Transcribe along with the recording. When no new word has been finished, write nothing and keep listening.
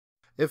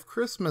If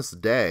Christmas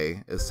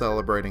Day is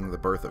celebrating the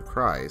birth of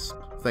Christ,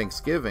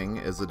 Thanksgiving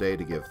is a day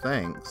to give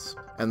thanks,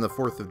 and the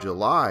 4th of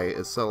July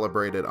is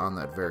celebrated on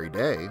that very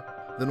day,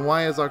 then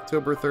why is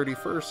October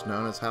 31st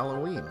known as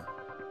Halloween?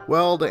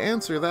 Well, to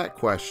answer that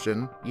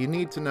question, you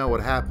need to know what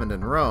happened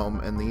in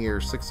Rome in the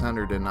year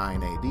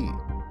 609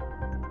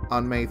 AD.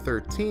 On May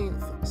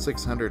 13th,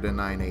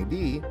 609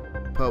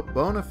 AD, Pope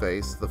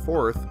Boniface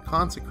IV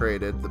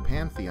consecrated the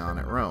Pantheon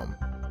at Rome.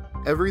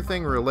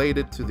 Everything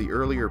related to the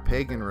earlier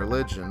pagan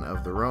religion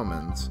of the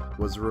Romans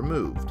was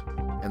removed,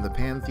 and the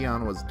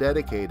Pantheon was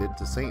dedicated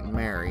to Saint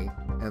Mary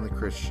and the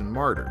Christian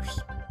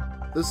martyrs.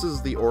 This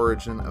is the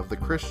origin of the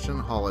Christian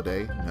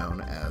holiday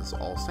known as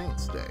All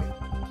Saints' Day.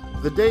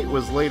 The date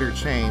was later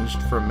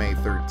changed from May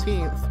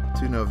 13th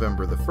to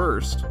November the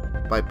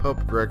 1st by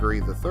Pope Gregory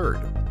III,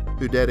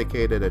 who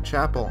dedicated a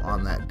chapel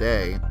on that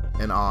day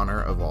in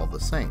honor of all the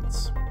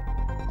saints.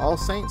 All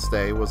Saints'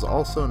 Day was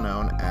also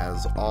known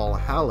as All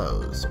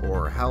Hallows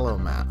or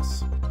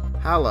Hallowmas.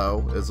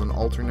 Hallow is an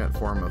alternate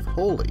form of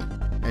holy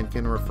and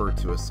can refer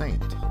to a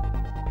saint.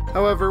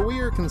 However, we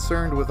are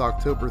concerned with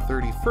October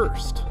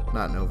 31st,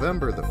 not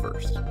November the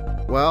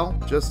 1st. Well,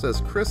 just as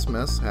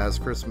Christmas has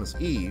Christmas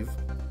Eve,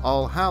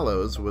 All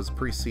Hallows was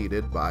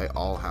preceded by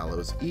All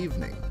Hallows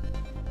Evening.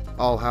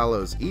 All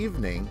Hallows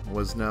Evening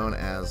was known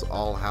as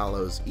All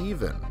Hallows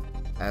Even,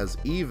 as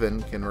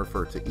even can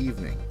refer to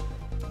evening.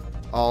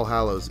 All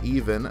Hallows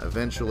Even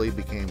eventually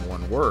became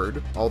one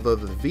word, although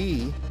the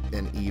V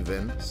in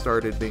even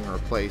started being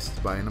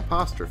replaced by an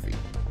apostrophe.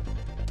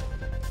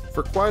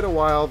 For quite a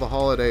while, the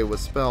holiday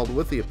was spelled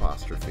with the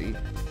apostrophe,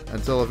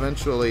 until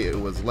eventually it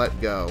was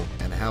let go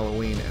and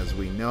Halloween as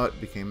we know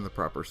it became the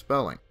proper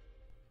spelling.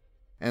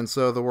 And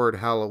so the word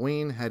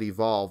Halloween had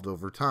evolved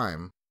over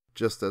time,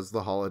 just as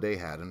the holiday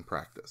had in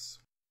practice.